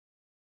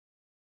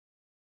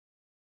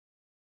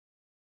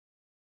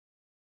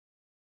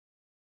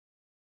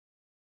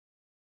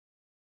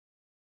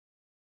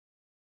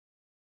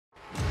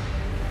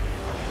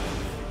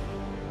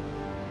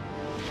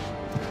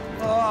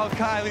Oh,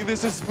 Kylie,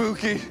 this is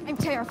spooky. I'm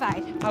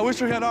terrified. I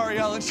wish we had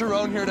Ariel and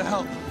Sharon here to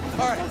help.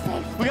 All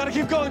right, we gotta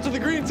keep going so the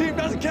green team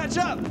doesn't catch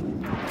up.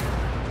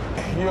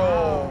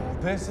 Yo,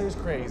 this is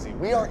crazy.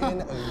 We are in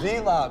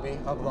the lobby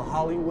of the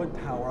Hollywood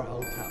Tower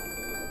Hotel.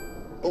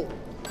 Oh,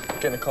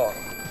 getting a call.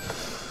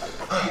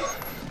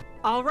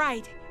 All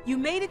right, you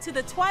made it to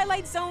the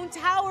Twilight Zone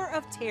Tower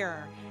of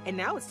Terror, and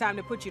now it's time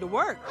to put you to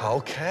work.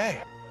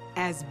 Okay.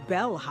 As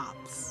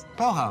bellhops.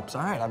 Bellhops,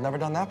 all right. I've never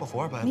done that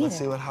before, but let's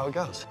see how it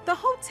goes. The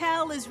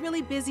hotel is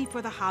really busy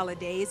for the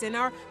holidays, and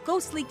our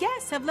ghostly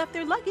guests have left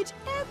their luggage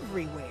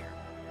everywhere.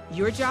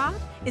 Your job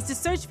is to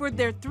search for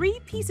their 3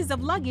 pieces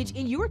of luggage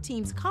in your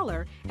team's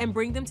color and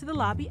bring them to the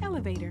lobby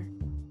elevator.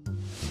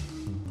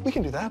 We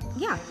can do that.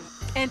 Yeah,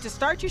 and to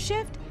start your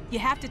shift, you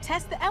have to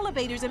test the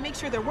elevators and make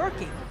sure they're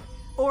working.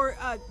 Or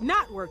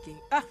not working.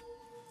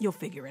 You'll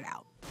figure it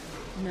out.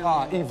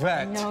 No.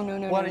 Yvette. No.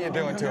 What are you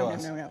doing to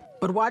us? No.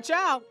 But watch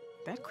out.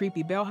 That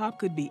creepy bellhop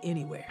could be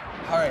anywhere.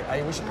 All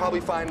right, we should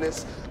probably find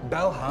this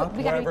bellhop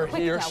wherever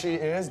he or she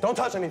is. Don't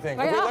touch anything.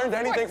 If we learned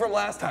anything from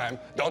last time,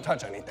 don't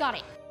touch anything. Got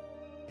it.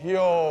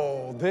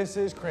 Yo, this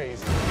is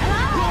crazy.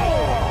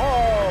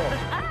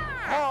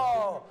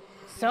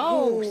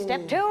 So,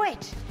 step to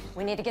it.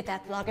 We need to get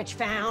that luggage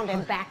found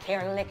and back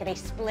here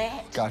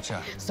lickety-split.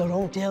 Gotcha. So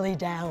don't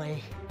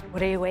dilly-dally.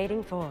 What are you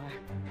waiting for?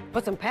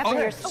 Put some pep in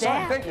your step.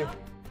 Sorry, thank you.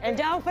 And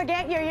don't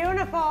forget your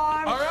uniform.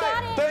 All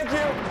right, thank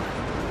you.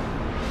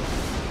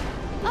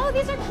 Oh,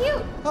 these are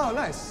cute. Oh,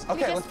 nice.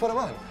 Okay, let's put them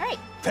on. All right.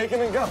 Take them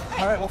and go.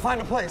 All right, we'll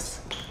find a place.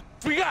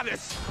 We got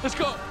this. Let's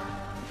go.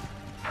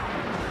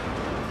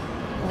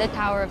 The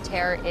Tower of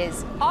Terror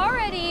is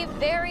already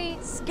very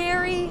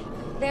scary,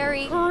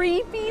 very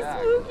creepy,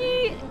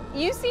 spooky.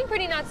 You seem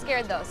pretty not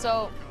scared, though,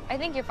 so I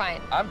think you're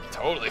fine. I'm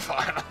totally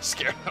fine. I'm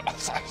scared at all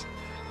times.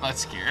 Not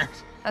scared.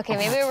 Okay,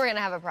 maybe we're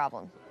gonna have a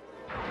problem.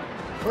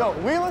 No,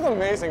 we look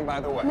amazing, by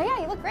the way.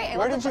 Yeah, you look great.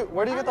 Where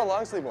do you get the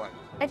long sleeve one?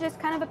 It just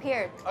kind of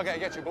appeared. Okay, I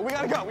get you, but we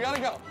gotta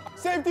go.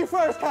 Safety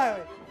first,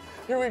 Kylie.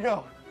 Here we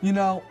go. You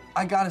know,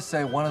 I gotta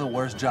say, one of the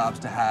worst jobs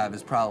to have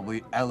is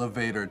probably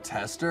elevator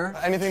tester.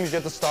 Anything to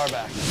get the star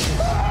back.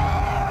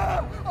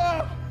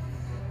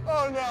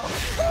 Oh no.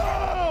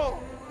 Oh!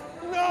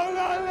 No.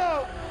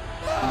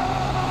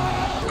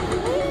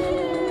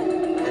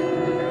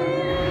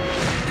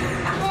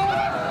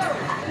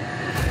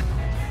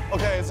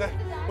 Okay,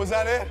 was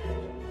that it?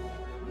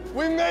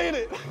 We made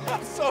it!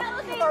 I'm so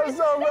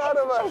proud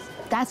of us.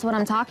 That's what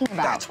I'm talking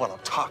about. That's what I'm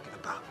talking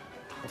about.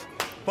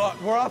 But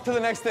we're off to the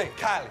next thing.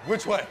 Kylie,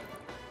 which way?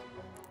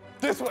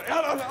 This way,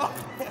 I don't know.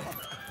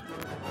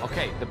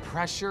 Okay, the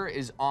pressure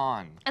is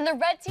on. And the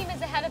red team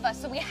is ahead of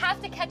us, so we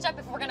have to catch up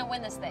if we're gonna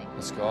win this thing.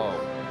 Let's go. All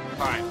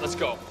right, let's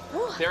go.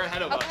 They're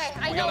ahead of us. Okay,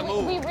 I We know. gotta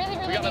move. We really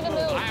need to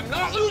move. I am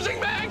not losing,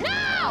 Meg!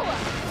 No!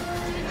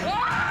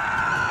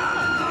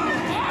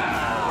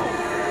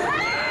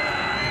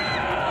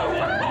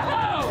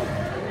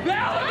 The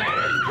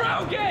elevator's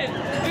broken!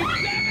 It's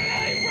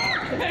definitely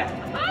broken!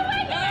 Oh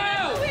my God,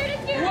 that's the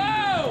weirdest view!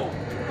 Whoa!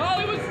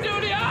 Hollywood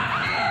Studios!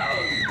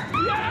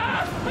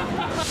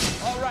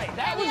 Yeah! All right,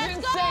 that was let's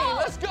insane. go.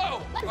 Let's go!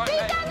 Let's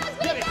beat them, let's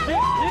beat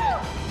them!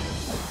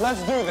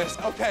 Let's do this.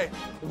 Okay,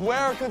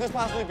 where could this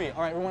possibly be?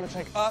 All right, we want to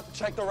check up,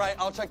 check the right,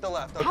 I'll check the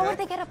left, okay? How would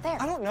they get up there?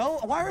 I don't know.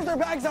 Why are there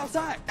bags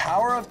outside?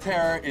 Tower of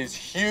Terror is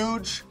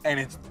huge, and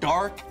it's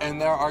dark, and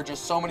there are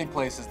just so many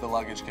places the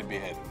luggage could be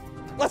hidden.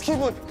 Let's keep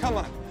looking, come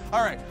on.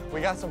 All right,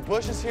 we got some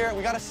bushes here.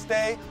 We gotta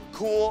stay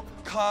cool,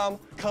 calm,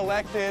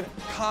 collected,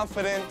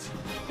 confident.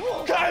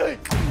 Kylie!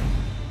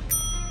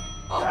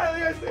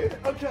 Kylie, I see it.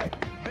 Okay,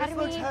 this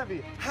looks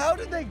heavy. How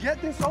did they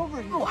get this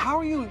over here? Oh, how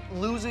are you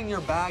losing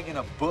your bag in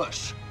a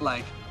bush,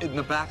 like in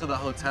the back of the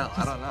hotel?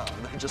 I don't know.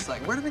 They're just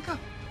like, where did it go?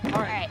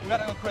 All right, we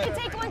gotta go quick. You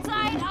take one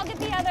side, I'll get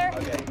the other.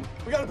 Okay,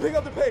 we gotta pick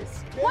up the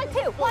pace. 1,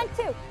 2, 1,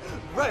 2.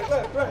 Right.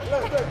 Okay,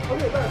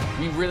 left.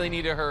 We really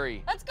need to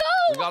hurry. Let's go!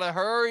 We gotta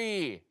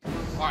hurry.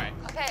 All right.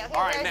 Okay.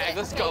 All right, where is Meg, it?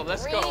 let's go,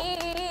 let's go.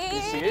 You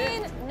see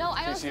it? No,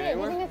 I don't see it.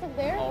 anywhere? You think it's up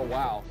there? Oh,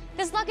 wow.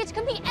 This luggage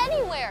could be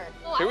anywhere.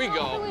 Oh, Here we I don't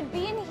know go. if it would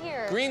be in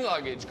here. Green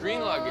luggage,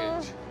 green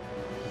luggage.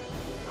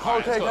 Okay,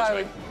 let's go this Kylie.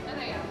 way.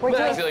 We're I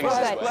doing feel like it's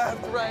this way.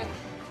 Left, right.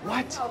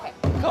 What? Okay.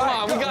 Come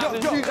on, we got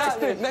this. Go. You got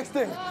this. Next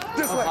thing.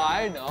 This way.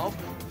 I know.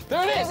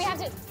 There it Okay, is. we have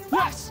to.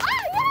 Yes. Ah,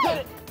 yay! Get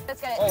it.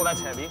 Let's get it. Oh,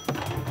 that's heavy.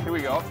 Here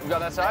we go. You got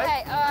that side?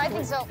 Okay, I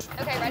think so.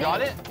 Okay, ready?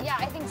 Got it? Yeah,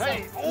 I think so.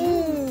 Hey.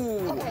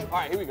 Ooh. Okay. All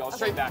right, here we go.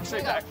 Straight back,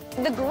 straight back.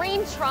 The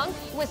green trunk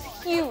was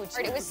huge.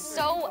 It was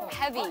so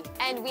heavy,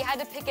 and we had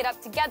to pick it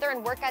up together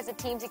and work as a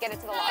team to get it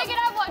to the lobby. Pick it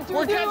up, 1, 2,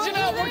 We're 3, catching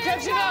up. We're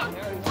catching up.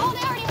 Oh,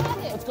 they already have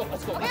it. Let's go.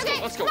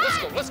 Okay, Let's go.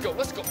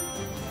 Let's go.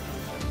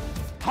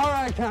 All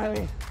right,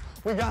 Kylie.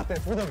 We got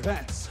this. We're the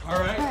best. All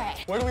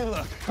right? Where do we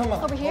look? Come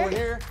on. Over here? Over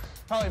here.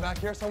 Probably back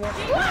here somewhere.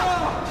 Don't do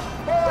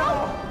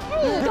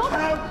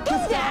that.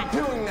 Stop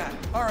doing that.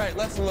 All right,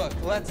 let's look.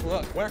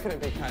 Where can it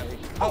be, Kylie?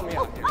 Help me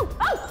out here.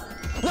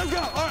 Let's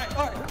go. All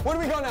right. Where do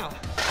we go now?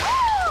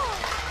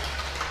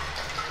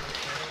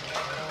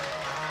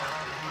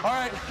 All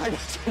right, I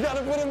guess we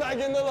gotta put him back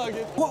in the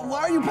luggage.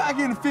 Why are you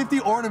packing 50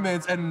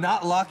 ornaments and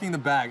not locking the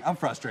bag? I'm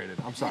frustrated.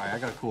 I'm sorry, I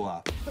gotta cool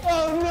out.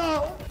 Oh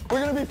no!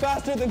 We're gonna be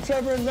faster than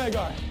Trevor and Meg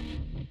are.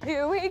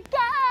 Here we go.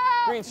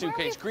 Green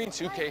suitcase, green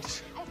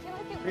suitcase. I feel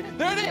like it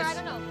There it is. I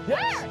don't know.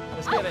 Yes. Where?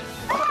 Let's get it.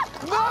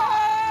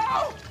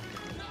 No!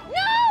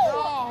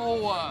 No!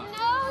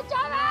 No,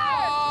 Trevor!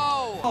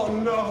 Oh!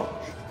 Oh no!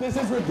 This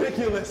is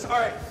ridiculous. All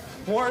right,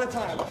 more at a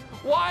time.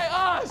 Why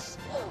us?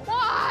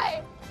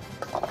 Why?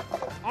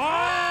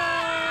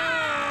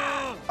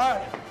 Ah! All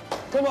right,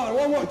 come on,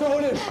 one more. Throw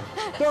it in.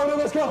 Throw it in.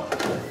 Let's go.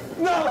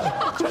 No!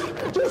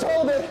 Just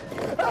hold it.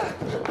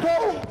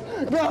 Go!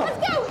 Go! Let's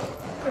go!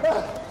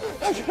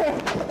 Okay.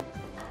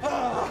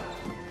 Go!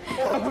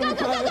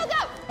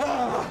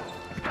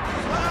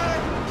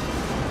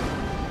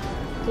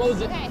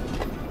 Close it. Okay.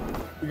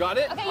 We got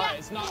it? Okay, All yeah.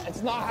 right,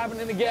 it's not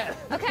happening again.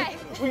 Okay.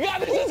 We got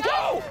this. Let's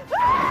go!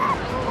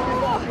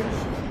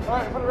 All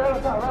right, put it right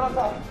on top, right on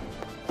top.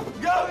 Go,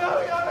 go,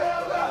 go,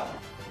 go, go!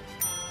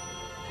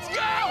 Let's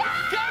go!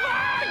 Come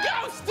on! Go!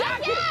 Stop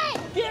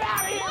it! Get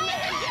out of here,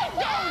 man! Get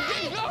going!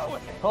 Get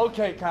going!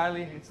 Okay,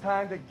 Kylie, it's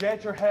time to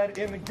get your head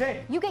in the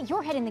game. You get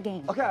your head in the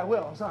game. Okay, I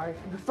will. I'm sorry.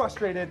 I'm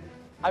frustrated.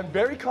 I'm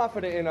very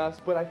confident in us,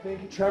 but I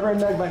think Trevor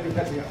and Meg might be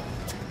catching up.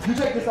 You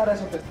take this out as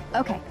something.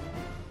 Okay.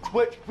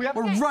 Wait, we have.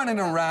 We're running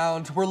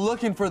around, we're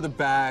looking for the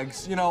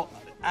bags. You know,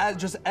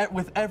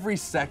 with every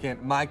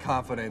second, my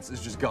confidence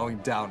is just going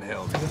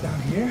downhill. Is it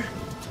down here?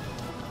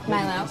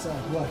 Milo.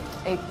 What?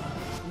 8.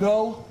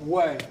 No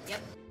way.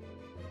 Yep.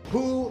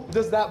 Who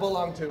does that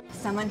belong to?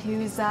 Someone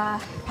who's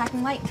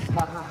packing light.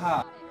 Ha ha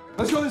ha.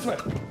 Let's go this way.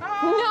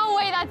 No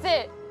way, that's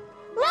it.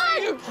 Are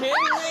you kidding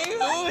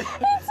me?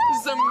 This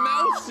is a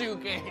mouse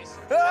suitcase.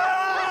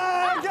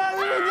 Ah,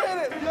 Kylie, we did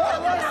it. No,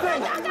 last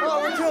thing. Oh,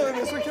 we're killing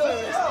this. We're killing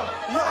this.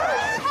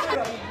 Yes.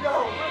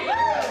 Go.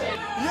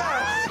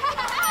 Yes.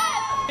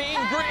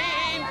 Team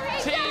green!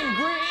 Team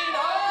green!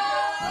 Oh!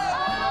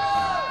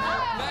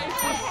 Nice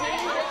to see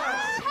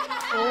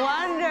you.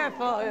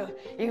 Wonderful.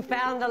 You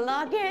found the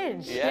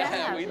luggage.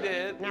 Yeah, we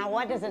did. Now,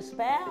 what does it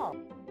spell?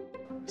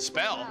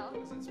 Spell?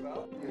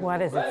 What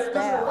does it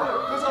spell?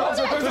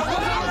 There's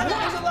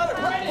a letter.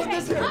 Put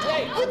this here.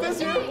 Hey, Put this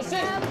here.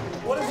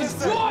 What does this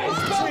say? Joy!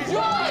 Spell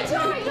joy!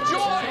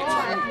 Joy!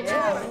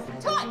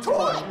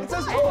 Toy. It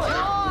says toy.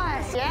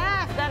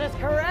 Yes, that is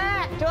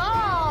correct.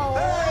 Oh!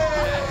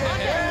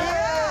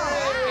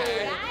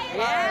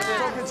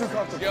 Don't get too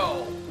comfortable.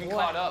 Yo, we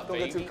caught up, Don't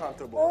get too baby.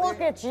 comfortable.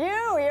 Look at you.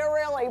 You're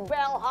really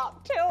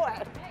bellhop to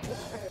it.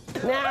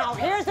 Now,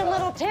 here's a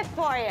little tip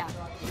for you.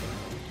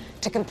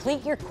 To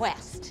complete your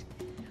quest,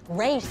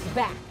 race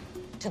back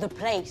to the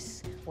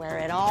place where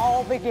it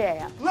all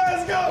began.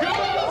 Let's go.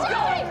 Let's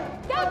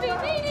go! Go,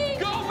 Big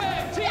Go,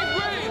 man! Team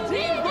green!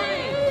 Team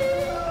green!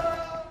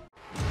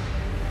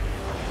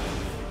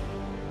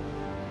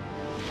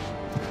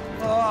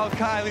 Oh,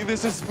 Kylie,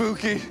 this is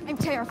spooky. I'm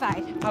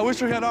terrified. I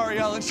wish we had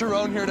Ariel and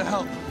Sharon here to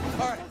help.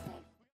 All right.